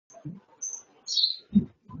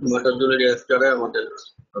Haematology লেকচারে আমাদের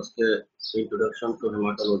আজকে ইন্ট্রোডাকশন টু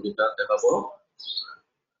হেমাটোলজিটা দেখাবো।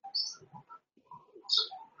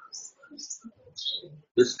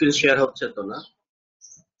 স্ক্রিন শেয়ার হচ্ছে তো না?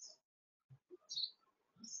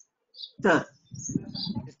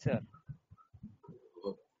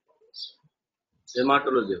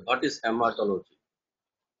 Hematology. What is hematology?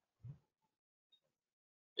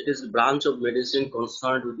 It is a branch of medicine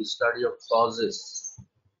concerned with the study of causes,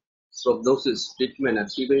 prognosis, treatment, and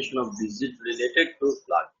prevention of disease related to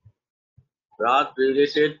blood.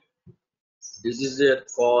 Blood-related diseases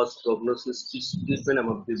cause, prognosis, treatment,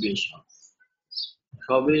 এবং prevention.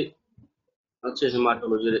 সবই হচ্ছে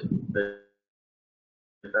হেমাটোলজির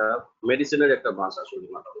এটা মেডিসিনের একটা branch আসলে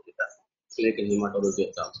হেমাটোলজিটা। Clinical haematology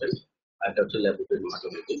একটা আছে, আর এটা হচ্ছে laboratory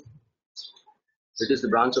haematology. It is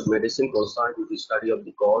the branch of medicine concerned with the study of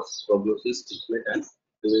the cause, prognosis, treatment, and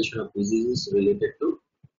prevention of diseases related to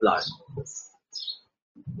blood.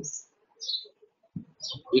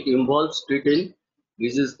 It involves treating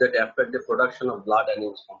diseases that affect the production of blood and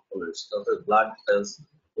its components, such as blood cells,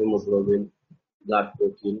 hemoglobin, blood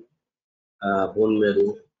protein, bone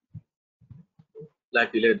marrow,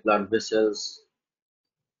 platelet, blood vessels,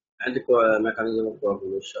 and the mechanism of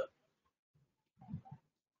coagulation.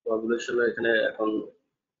 Coagulation এখানে এখন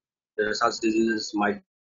such diseases might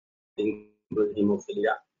include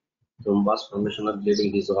hemophilia, thrombus, formation of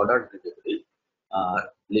bleeding disorder,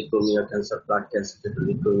 leukemia, cancer, blood cancer,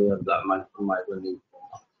 leukemia, multiple myeloma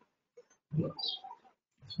lymphoma.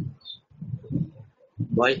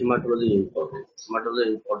 Why hematology is important? Hematology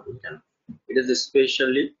is important. It is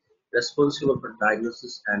especially responsible for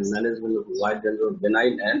diagnosis and management of a wide range of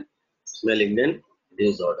benign and malignant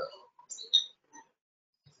disorders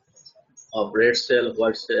of red cell,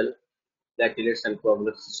 white cell, platelets, and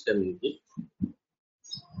coagulation system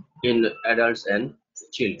in adults and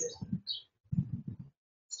children.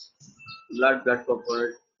 Blood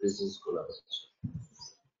component disease collaboration.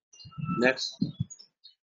 Next,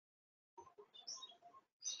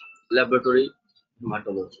 laboratory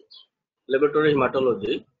hematology. Laboratory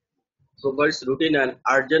hematology provides routine and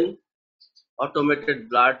urgent automated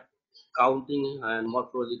blood counting and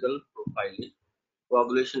morphological profiling,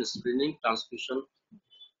 coagulation screening, transfusion,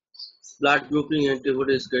 blood grouping,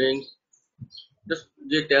 antibody screening,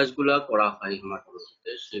 যে টেস্টগুলো করা হয়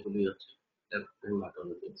হেমাটোলজিতে সেগুলি হচ্ছে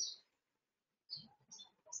haematology.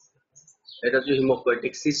 এটা হচ্ছে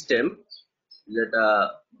haemopoietic system, যেটা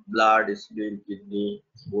blood, স্প্লিন, kidney,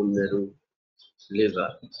 বোন মেরু,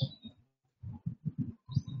 liver.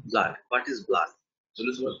 Blood. What is blood?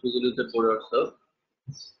 Physiology products of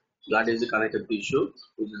blood is a connective tissue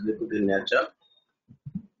which is liquid in nature.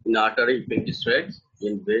 In artery, it red.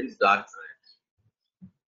 In vein, dark red.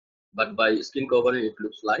 But by skin covering, it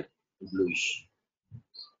looks like bluish.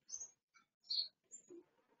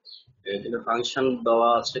 এখানে function দেওয়া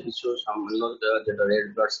আছে কিছু সামান্য, যেটা red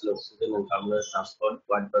blood cell, oxygen এবং carbon transport,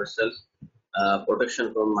 white blood cell protection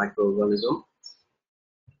from microorganism,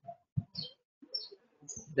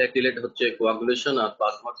 platelet হচ্ছে coagulation, R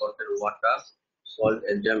plasma contain water, salt,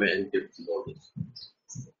 enzyme, antibodies.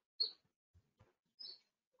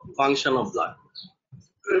 Function of blood,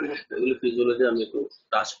 এগুলো physiology আমি একটু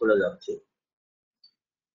টাচ করে যাচ্ছি।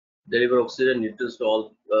 Deliver oxygen, nutrients to all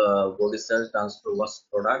body cells, transport waste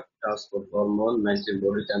product, transport hormone, maintain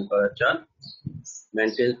body temperature,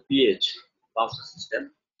 maintain pH, pulse system,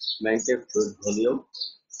 maintain fluid volume,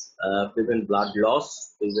 prevent blood loss,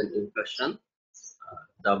 prevent infection,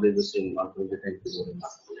 WBC antibody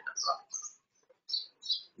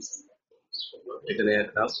এখানে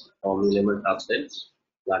একটা form element আছে,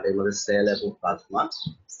 ব্লাডের মধ্যে sell এবং plasma.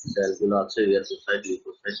 সেলগুলো আছে erythrocyte,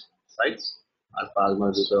 leucocyte, আর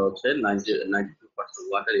প্লাজমার ভিতরে হচ্ছে 92%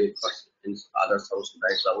 ওয়াটার, 8% আদার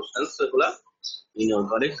সাবস্টেন্স, এগুলা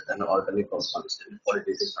ইনঅর্গানিক এন্ড অর্গানিক কম্পাউন্ডস,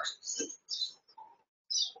 42%।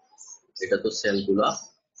 এটা তো সেলগুলা,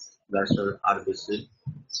 ব্লাড সেল, আরবিসি,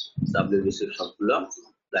 ডাব্লিউবিসি সবগুলো,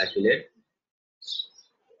 প্লেটলেট।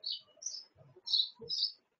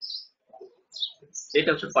 এটা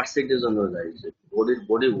হচ্ছে পার্সেন্টেজ অনুযায়ী,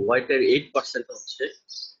 বডি ওয়েটের 8% হচ্ছে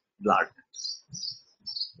ব্লাড,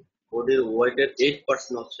 বডির ওয়েটের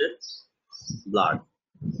 8% হচ্ছে ব্লাড।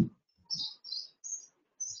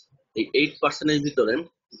 এই 8% এর ভিতরে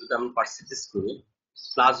যদি আমরা পার্সেন্টেজ করি,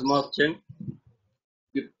 প্লাজমা হচ্ছে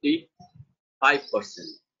 55%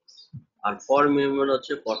 আর ফর্ম এলিমেন্ট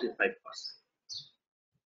হচ্ছে 45%।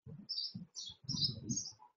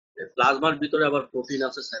 প্লাজমার ভিতরে আবার প্রোটিন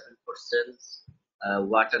আছে 7%,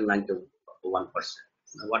 ওয়াটার 91%,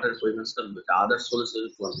 ওয়াটার পরিমাণটা আদার সোলস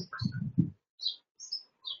 20%।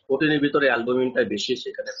 প্রোটিনের ভিতরে অ্যালবুমিনটা বেশি,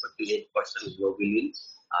 সেখানে 58%, গ্লোবুলিন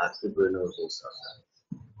আর ফিব্রিনোজেন্স আছে।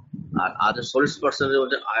 আর other solids percentage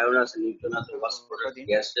হচ্ছে ion আছে, নিউট্রন আছে, phosphorus,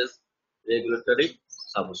 gases, regulatory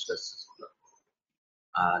substances।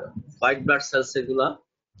 আর হোয়াইট ব্লাড সেলস এগুলা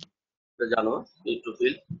জানো,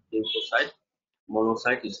 neutrophil, lymphocyte,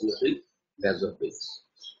 monocyte, eosinophil, basophils।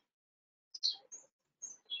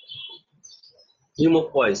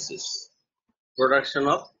 Hemopoiesis, production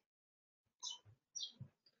of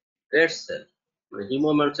red cell, মানে হিমো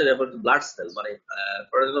মানে হচ্ছে ব্লাড সেল, মানে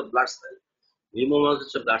প্রোডাকশন অফ ব্লাড সেল। হিমো মানে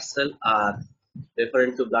হচ্ছে ব্লাড সেল, আর রেফারিং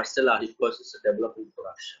টু ব্লাড সেল আর হিমোপয়েসিস ডেভেলপিং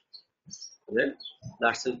প্রোডাকশন, মানে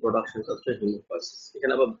blood cell production হচ্ছে হিমোপয়েসিস।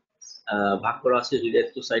 এখানে আবার ভাগ করা আছে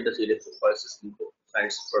ইলেকট্রোসাইট আছে, ইলেকট্রোপয়েসিস,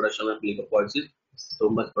 lymphocytes production of লিম্ফোপয়েসিস,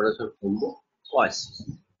 thrombus production of থ্রোম্বোপয়েসিস।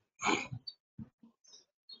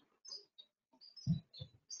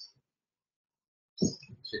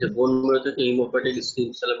 সেটা বোন মেরু থেকে হিমোপ্যাটিক স্টিম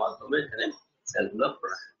সেলের মাধ্যমে এখানে সেলগুলো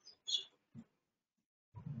production.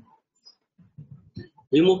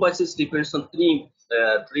 Hemopiesis depends on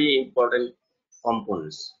three important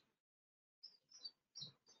components.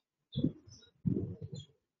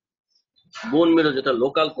 বোন মেরু যেটা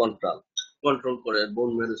লোকাল কন্ট্রোল করে, বোন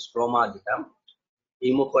মেরু স্ট্রমা যেটা,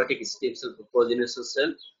 হিমোপয়েটিক স্টিম সেল, প্রোজেনেসিস সেল,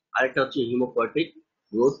 আরেকটা হচ্ছে haemopoietic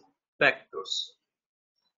growth factors.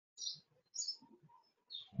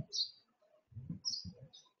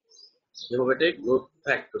 Haemopoietic growth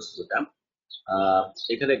factors যেটা,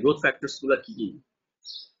 এখানে গ্রোথ ফ্যাক্টরস গুলো কি কি?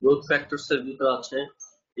 গ্রোথ ফ্যাক্টরস এর ভিতরে আছে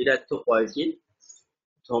ইরাথ্রোপয়েটিন,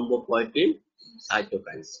 থ্রম্বোপয়েটিন,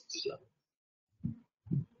 সাইটোকাইনস।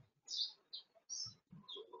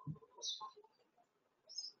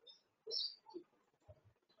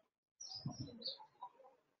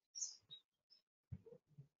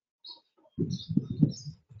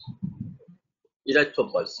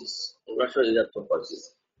 ইরাথ্রোপয়েসিস,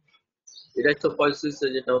 ইরাথ্রোপয়েসিস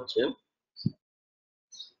যেটা হচ্ছে,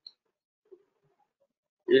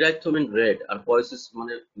 ইরাথ্রো মিন রেড আর পয়েসিস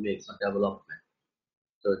মানে মেক বা development.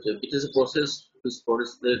 So it is a process which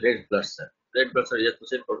produces the red blood cell. Red blood cell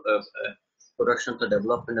হচ্ছে production to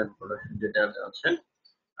development and production যেটা আছে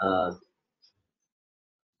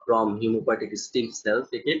from hemopoietic stem cell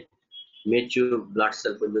থেকে mature blood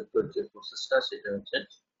cell পর্যন্ত যে প্রসেসটা, সেটা হচ্ছে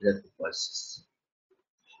erythropoiesis.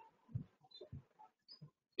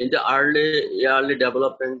 In the early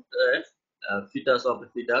development fetus of the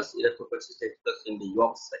fetus, erythropoiesis takes place in the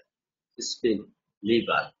yolk sac, spleen,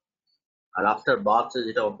 liver, R after birth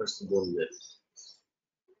যেটা offers বোন মেরু।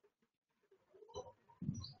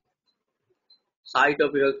 সাইট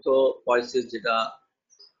অফ ইরাথ্রোপয়েসিস যেটা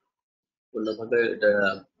অন্যভাবে এটা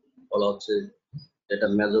বলা হচ্ছে, যেটা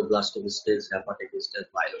মেজোব্লাস্টিক stage, hepatic stage,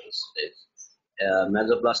 মাইলোইড stage.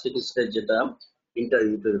 মেজোব্লাস্টিক stage যেটা ইন্টার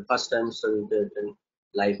ফার্স্ট টাইম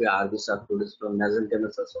লাইফে RBC R produce from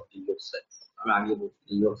মেসেনটেমেসাস of yoke sell, আমি আগে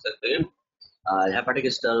বলছি ইয়ক সেল থেকে। আর হেপাটিক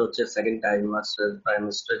স্টেজ হচ্ছে সেকেন্ড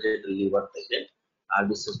ট্রাইমেস্টার যেটা লিভার থেকে,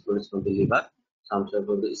 RBC produce from the liver, something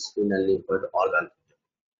for the skin and lymphoid organ.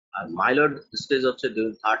 R myeloid stage হচ্ছে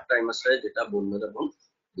third ট্রাইমেস্টারে, যেটা বোন মেরু এবং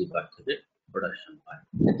লিভার থেকে প্রোডাকশন হয়।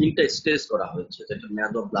 তিনটা স্টেজ করা হয়েছে, যেটা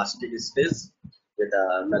মেজোব্লাস্টিক স্টেজ, যেটা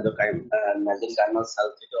মেজেনকাইমাল সেল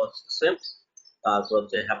থেকে হচ্ছে, তারপর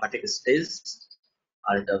হচ্ছে হেপাটিক স্টেজ,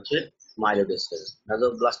 আর এটা হচ্ছে মাইলয়েড স্টেজ।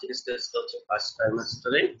 মেজোব্লাস্টিক স্টেজটা হচ্ছে ফার্স্ট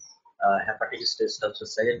ট্রাইমেস্টারে, হেপাটিক স্টেজটা হচ্ছে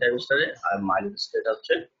সেকেন্ড ট্রাইমেস্টারে, আর মাইলয়েড স্টেজটা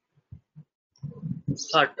হচ্ছে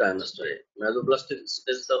থার্ড ট্রাইমেস্টারে। মেজোব্লাস্টিক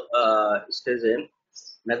স্টেজে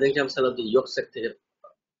mesenchymal sell of the yoke sec থেকে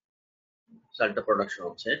সেলটা প্রোডাকশন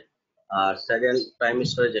হচ্ছে। আর সেকেন্ড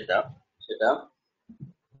ট্রাইমেস্টারে যেটা, সেটা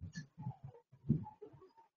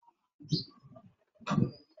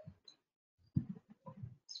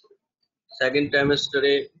সেকেন্ড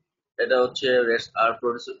ট্রাইমেস্টারে এটা হচ্ছে আর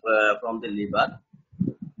produce from the liver.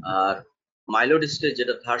 R myeloid stage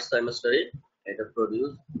যেটা থার্ড ট্রাইমেস্টারে, এটা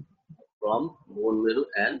প্রোডিউস ফ্রম বোন মেরু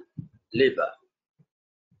এন্ড লিভার।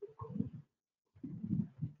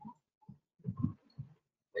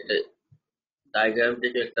 এটা ডায়াগ্রাম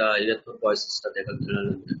থেকে একটা ইলেকট্রোপয়েসিসটা দেখা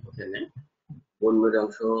এখানে বোন মেরু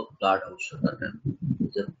অংশ, ব্লাড অংশটা,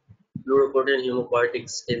 প্লুরোপ্রোটিন হিমোপয়েটিক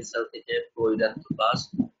স্টেম সেল থেকে প্রো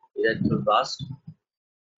ইরাথ্রোব্লাস্ট,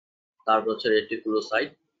 তারপর হচ্ছে রেটিকুলোসাইট,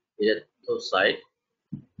 ইরাথ্রোসাইট।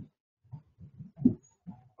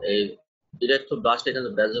 এই ইরাথ্রোব্লাস্ট, এখানে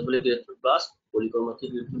বেসোফিলিক ইরাথ্রোব্লাস্ট, পলিক্রোমাটিক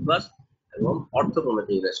ইরাথ্রোব্লাস্ট এবং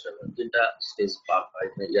অর্থোক্রোমাটিক ইরাথ্রোব্লাস্ট, তিনটা স্টেজ পার্ট হয়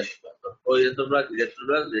এখানে ইরাথ্রোব্লাস্ট। প্রো ইরাথ্রোব্লাস্ট,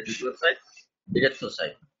 রেটিকুলোসাইট,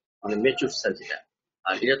 ইরাথ্রোসাইট মানে ম্যাচিউর সেল যেটা।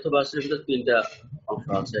 আর ইরাথ্রোব্লাস্টের ভিতরে তিনটা অংশ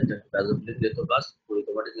আছে, একটা বেসোফিলিক ইরাথ্রোব্লাস্ট,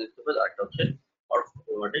 পলিক্রোমাটিক ইরাথ্রোব্লাস্ট, আর একটা হচ্ছে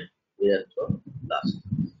অর্থোক্রোমাটিক ইরাথ্রোব্লাস্ট।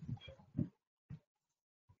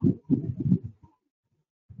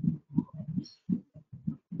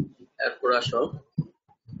 এরপর আসো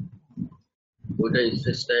ওইটা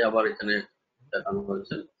স্ট্রেসটাই আবার এখানে দেখানো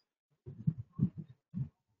হয়েছে।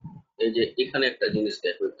 এই যে এখানে একটা জিনিস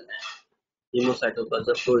দেখো, এখানে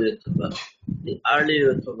হিমোসাইটোপ্লাজম প্রোইরেথ্রোপ্লাজম, এই আর্লি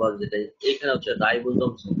ইরেথ্রোপ্লাজম যেটা এখানে হচ্ছে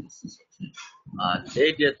রাইবোজোম সিনথেসিস হচ্ছে, আর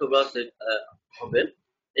লেট ইরেথ্রোপ্লাজম হবে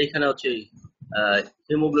এখানে হচ্ছে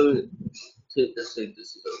হিমোগ্লোবিন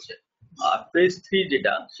সিনথেসিস হচ্ছে। আর ফেজ 3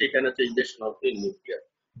 যেটা সেখানে হচ্ছে ইনজেকশন হবে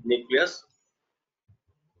নিউক্লিয়াস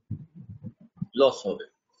লস হবে,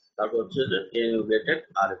 তারপর হচ্ছে যে এনুগ্রেটেড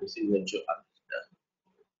আরবিসি ম্যাচিউর আরবিসি।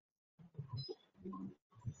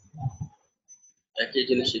 একই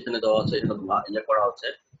জিনিস এখানে দেওয়া আছে, এখানে ইয়ে করা হচ্ছে,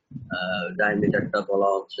 ডায়ামিটারটা বলা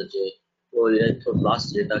হচ্ছে যে ইলেকট্রোপ্লাস্ট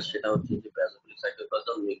যেটা সেটা হচ্ছে যে Pacific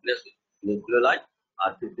cytoplasm nucleus নিউক্লিওলাই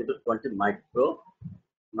R 50 to 20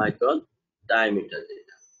 micron diameter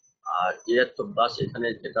যেটা। আর ইলেকট্রোপ্লাস্ট এখানে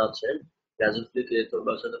যেটা আছে প্যাসিফিক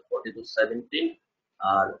ইলেকট্রোপ্লাস্ট হচ্ছে 40 to 70,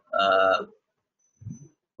 আর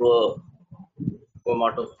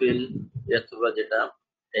ক্রোমাটোফিল ইলেকট্রোপ্লাস্ট যেটা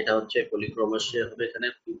এটা হচ্ছে পলিক্রোমাসিয়া হবে এখানে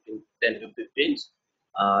 10 to 15,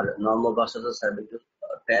 আর নরমাল ব্লাস্ট আছে 7 to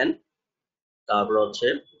 10, তারপর হচ্ছে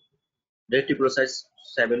রেটিকুলোসাইট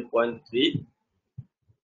 7.3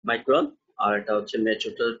 মাইক্রন, আর এটা হচ্ছে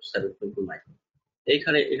ম্যাচুরটা 7.2 মাইক্রন।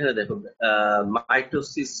 এখানে দেখো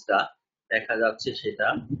মাইটোসিসটা দেখা যাচ্ছে সেটা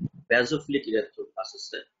ব্যাসোফিলিক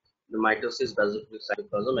Electroplast, mitosis ব্যাসোফিলিক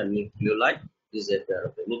cytoplasm and নিউক্লিওলাই is a pair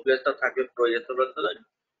of নিউক্লিয়াসটা থাকবে প্রোইরেথ্রোপ্লাস্ট,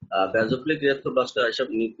 ব্যাসোফিলিক ইলেকট্রোপ্লাস্ট এসব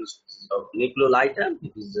নিউক্লিওলাইটা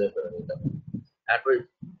ইজ এ তারপরে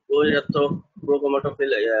প্রোক্রোমাটোফিল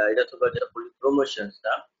ইলেকট্রোপ্লাস্ট যেটা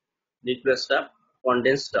পলিক্রোমাসিয়াসটা নিউক্লিয়াসটা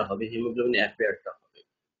কনডেন্সটা হবে, হিমোগ্লোবিন অ্যাপেয়ারটা হবে।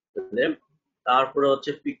 তারপরে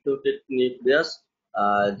হচ্ছে পিকটোটিক নিউক্লিয়াস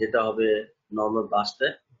যেটা হবে নরমাল ব্লাস্টে,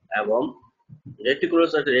 এবং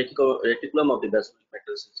reticulum of the basic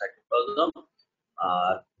metallic cytoplasm.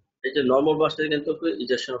 আর এই যে নরমাল ব্লাস্টে কিন্তু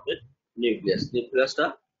ইজেকশন হবে নিউক্লিয়াসটা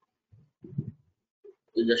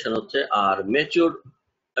ইজেকশন হচ্ছে। আর ম্যাচিউর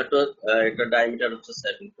একটা ডায়ামিটার হচ্ছে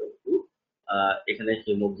 7.2, এখানে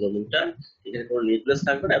হিমোগ্লোবিনটা এখানে কোনো নিউক্লিয়াস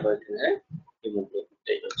থাকবে না, এবং এখানে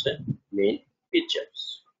হিমোগ্লোবিনটাই হচ্ছে মেইন ফিচার্স।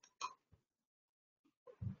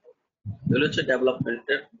 এগুলো হচ্ছে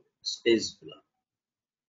ডেভেলপমেন্টের স্টেজ গুলো,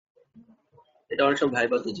 এটা অনেক সময়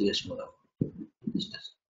ভাইবাতে জিজ্ঞেস করা।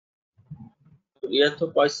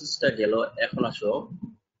 ইলেকট্রোপয়েসিসটা গেল, এখন আসো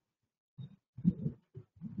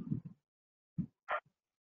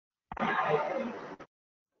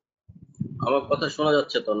আমার কথা শোনা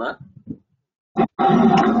যাচ্ছে তো না?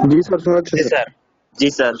 জি স্যার, শোনা যাচ্ছে স্যার। জি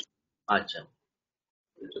স্যার। আচ্ছা,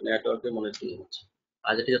 নেটওয়ার্কে মনে হচ্ছে।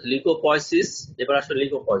 আচ্ছা ঠিক আছে, লিউকোপয়েসিস। এবার আসলে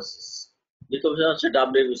লিউকোপয়েসিস হচ্ছে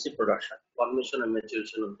WBC production, formation and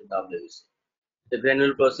maturation of the WBC.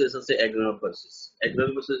 Granular process আছে অ্যাগ্রানুলার প্রসেস।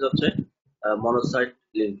 অ্যাগ্রানুলার প্রসেস হচ্ছে monocyte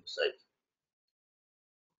lymphocyte.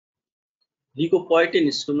 Leukopoietin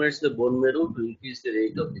stimulates the bone marrow to increase the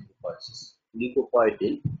rate of leukopoiesis.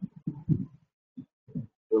 Leukopoietin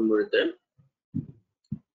bone marrow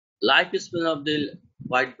lifespan of the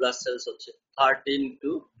white blood cells হচ্ছে 13 to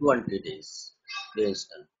 20 days,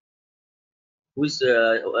 which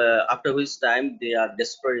after which time they are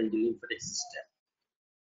destroyed in the lymphatic system.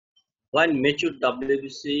 When mature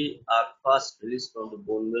WBC are first released from the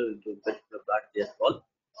bone marrow into particular blood, they are called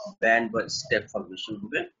band by step formation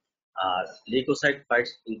হবে। আর leukocyte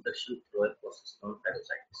fights infection through a process called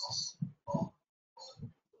phagocytosis.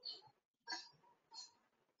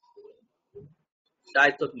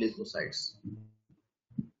 Types of leukocytes,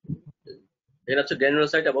 এটা হচ্ছে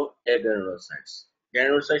granulocyte এবং অ্যাগ্রানুলোসাইটস।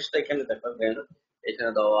 গ্র্যানুলোসাইটসটা এখানে দেখো, এখানে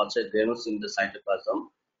দেওয়া আছে গ্র্যানুলস in the cytoplasm.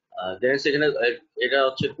 গ্র্যানুলস এখানে এটা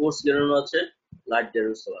হচ্ছে কোর্স গ্র্যানুল আছে, লাইট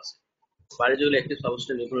গ্র্যানুলস আছে। Biological active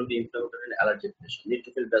substance including inflammatory and allergic reaction,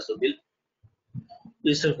 neutrophil, basophil,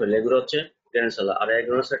 eosinophil এগুলো হচ্ছে গ্র্যানুলোসাইট, আর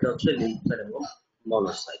অ্যাগ্রানুলোসাইট হচ্ছে লিম্ফোসাইট এবং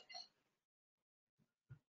মনোসাইট।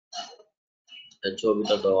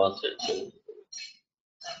 ছবিটা দেওয়া আছে।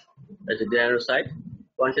 The granulocyte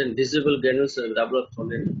contain visible granules developed from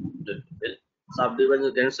the neutrophil. Subdivision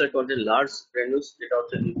granulocyte contain large granules যেটা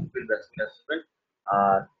হচ্ছে neutrophil basophil,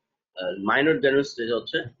 আর minor granules যেটা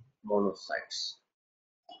হচ্ছে monocytes.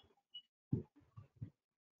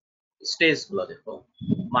 স্টেজ গুলো দেখো,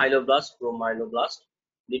 মাইলোব্লাস্ট, প্রোমাইলোব্লাস্ট,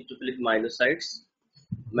 নিউট্রোফিলিক মাইলোসাইটস,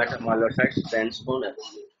 মেটামাইলোসাইটস, ট্রান্সফর্ম এবং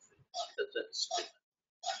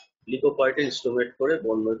লিউকোপয়েটিন স্টিমুলেট করে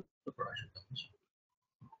বোন ম্যারো প্রোডাকশন হচ্ছে।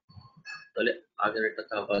 তাহলে আগের একটা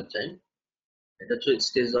আবার চাই, এটা হচ্ছে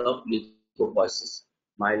স্টেজ অফ লিউকোপয়েসিস,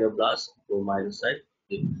 মাইলোব্লাস্ট, প্রোমাইলোসাইট,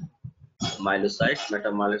 মাইলোসাইট,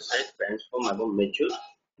 মেটামাইলোসাইট, ট্রান্সফর্ম এবং ম্যাচিউর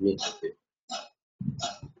নিউট্রোফিল।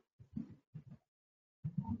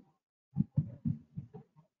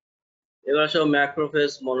 এবার আসো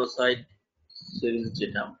ম্যাক্রোফেজ, মনোসাইট, সিরিজ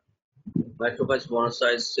যেটা মাইক্রোফাইজ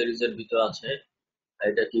মনোসাইট সিরিজের ভিতর আছে,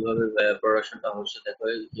 এটা কিভাবে প্রোডাকশনটা হচ্ছে দেখো,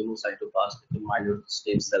 হিমোসাইটোপ্লাস্ট থেকে মাইলো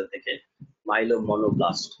স্টেম সেল থেকে মাইলো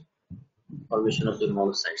মনোব্লাস্ট formation of the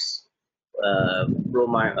monocytes, pro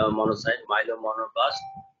monocyte, myelomonoblast,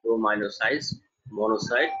 pro monocytes,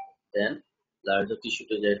 monocyte, then larger tissue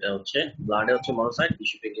তে যেটা হচ্ছে ব্লাডে হচ্ছে monocyte,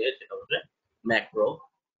 টিস্যুতে গিয়ে যেটা হচ্ছে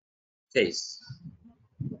ম্যাক্রোফেজ।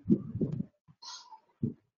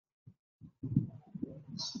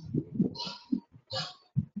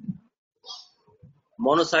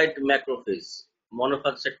 মনোসাইট ম্যাক্রোফেজ,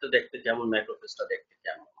 মনোসাইটটা দেখতে কেমন, ম্যাক্রোফেজটা দেখতে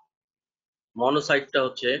কেমন? মনোসাইটটা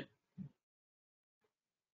হচ্ছে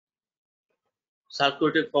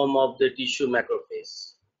circulated form of the tissue macrophage,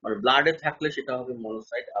 মানে ব্লাডে থাকলে সেটা হবে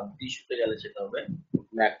মনোসাইট, আর টিস্যুতে গেলে সেটা হবে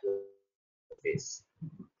ম্যাক্রোফেজ।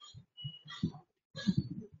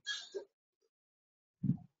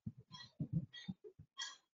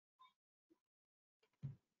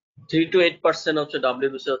 3 to 8% হচ্ছে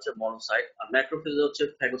WBC হচ্ছে মনোসাইট, আর ম্যাক্রোফেজ হচ্ছে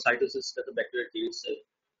ফ্যাগোসাইটোসিস, এটা ব্যাকটেরিয়া টিএসএ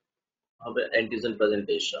হবে অ্যান্টিজেন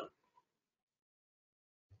প্রেজেন্টেশন।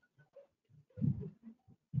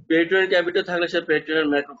 পেরিটোনিয়াল ক্যাভিটি থাকলে সে পেরিটোনিয়াল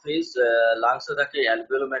ম্যাক্রোফেজ, লাংসে থাকে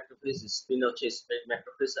অ্যালভিওলার ম্যাক্রোফেজ, স্পিন হচ্ছে স্পেক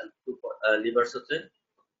ম্যাক্রোফেজ, এন্ড লিভারস হচ্ছে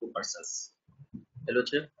 2%। এগুলো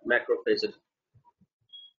হচ্ছে ম্যাক্রোফেজের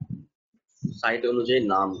সাইট অনুযায়ী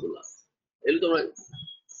নামগুলা। এগুলো তোমরা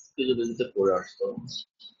ফিজিওলজিতে পড়ে আসতো,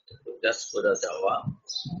 জাস্ট করে যাওয়া।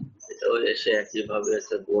 এটাও এসে একইভাবে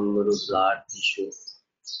আছে বোন মেরু, ব্লাড, টিস্যু,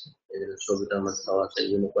 এগুলো ছবিটা আমার দেওয়া আছে,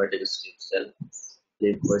 ইউনিকয়েটিক stem cell,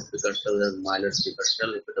 লিম্ফোয়েড পিকার sell, myeloid পিকার sell,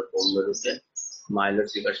 এটা বোন মেরুতে, মাইলয়েড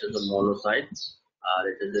পিকার সেল মনোসাইট, আর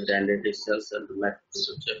এটা যে ড্যান্ড্রাইটিক সেলস এন্ড ম্যাক্রোফেজ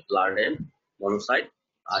হচ্ছে ব্লাড এন্ড মনোসাইট,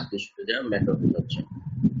 আর টিস্যুতে যে ম্যাক্রোফেজ হচ্ছে।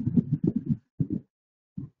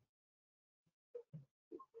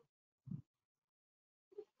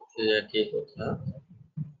 একই কথা।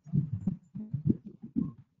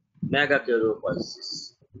 Megakaryopoiesis,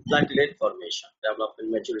 platelet formation, development,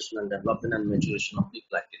 maturation and development and maturation of the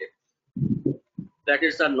platelet.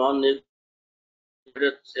 Platelets are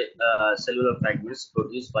non-nuclear cellular fragments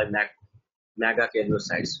produced by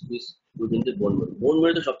megakaryocytes within the bone marrow. Bone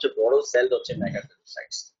marrow সবচেয়ে বড় sell হচ্ছে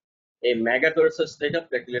megakaryocytes। এই megakaryocytes থেকে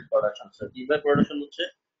platelet production হচ্ছে। কিভাবে production হচ্ছে?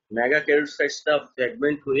 মেগাকারিওসাইটসটা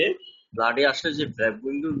fragment হয়ে ব্লাডে আসে, যে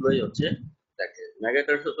ফ্র্যাগমেন্ট গুলোই হচ্ছে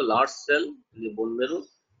মেগাকারিওসাইট লার্জ সেল বোন মেরু,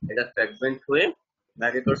 এটা ফ্র্যাগমেন্ট হয়ে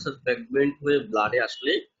ব্লাডে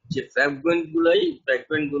আসলে যে ফ্র্যাগমেন্ট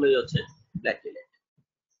গুলোই হচ্ছে platelet.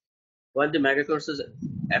 When the megakaryocyte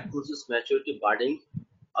approaches maturity, budding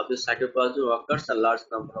of the cytoplasm occurs, a large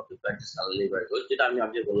number of the platelets are liberated. যেটা আমি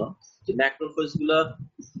আগে বললাম যে ম্যাক্রোফেজ গুলা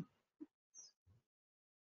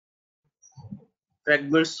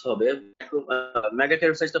ফ্র্যাগমেন্টস হবে,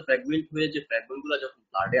 মেগাকারিওসাইটটা ফ্র্যাগমেন্ট হয়ে যে ফ্র্যাগমেন্টগুলো যখন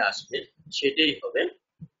ব্লাডে আসবে সেটাই হবে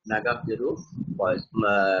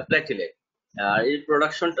প্লেটলেট। আর এই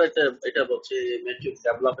প্রোডাকশনটা এটা হচ্ছে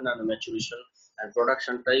ডেভেলপমেন্ট এন্ড ম্যাচুরেশন এন্ড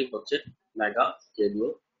প্রোডাকশনটাই হচ্ছে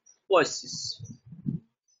মেগাকারিওপয়েসিস।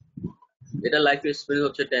 এটা লাইফ স্প্যান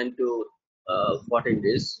হচ্ছে 10 to 14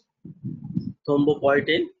 days.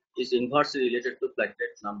 Thrombopoietin is inversely related to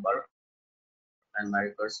platelet number and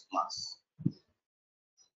megakaryocyte mass.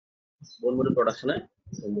 বোন মেরু প্রোডাকশনে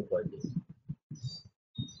থ্রম্বোপয়েটিন,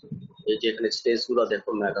 এই যে এখানে স্টেজ গুলো দেখো,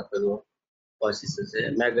 মেগাকারিওপয়েসিস আছে,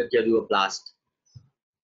 মেগাকারিওব্লাস্ট,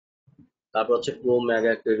 তারপর হচ্ছে প্রো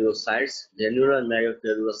মেগাকারিওসাইটস, জেনুইন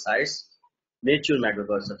মেগাকারিওসাইটস, ম্যাচিউর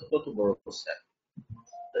মেগাকারিওসাইটস। কত বড় সেল!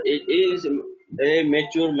 এই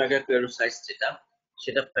ম্যাচিউর মেগাকারিওসাইটস যেটা,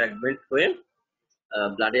 সেটা ফ্র্যাগমেন্ট হয়ে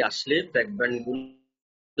ব্লাডে আসলে ফ্র্যাগমেন্ট গুলো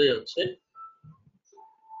হচ্ছে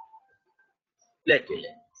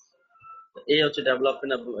প্লেটলেট। এই হচ্ছে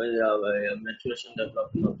development maturation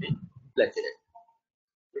development of the platelet.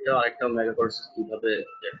 এটা আরেকটা মেগাকারিওসাইট কিভাবে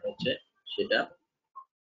হচ্ছে সেটা।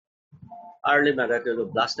 আর্লি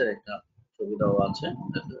মেগাকারিওব্লাস্টের একটা ছবি দেওয়া আছে,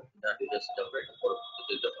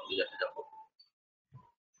 পরবর্তীতে যখন দেখে যাব।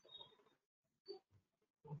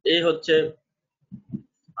 এই হচ্ছে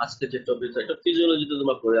আজকে যে টপিক, এটা ফিজিওলজিতে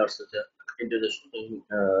তোমরা পড়ে আসছে, যে ইন্টারজেকশন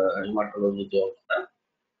হিমাটোলজি যে অবস্থা,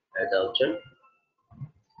 এটা হচ্ছে।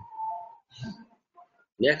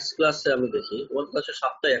 নেক্সট ক্লাসে আমি দেখি, তোমার ক্লাসে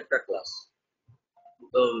সপ্তাহে একটা ক্লাস,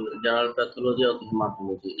 তো জেনারেল প্যাথোলজি আর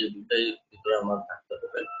হিমাটোলজি এই দুটাই ভিতরে আমার থাকতে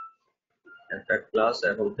হবে। একটা ক্লাস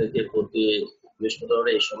এখন থেকে প্রতি বৃহস্পতিবার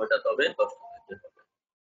এই সময়টা তবে 10টা থেকে হবে।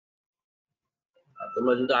 আর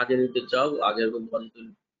তোমরা যদি আগে নিতে চাও, আগের তোমার যদি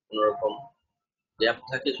কোনো রকম গ্যাপ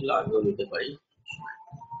থাকে সেগুলো আগেও নিতে পারি।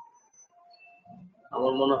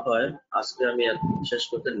 আমার মনে হয় আজকে আমি শেষ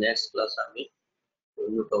করতে, নেক্সট ক্লাস আমি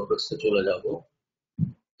অন্য টপিকসে চলে যাব,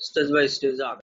 স্টেজ বাই স্টেজ।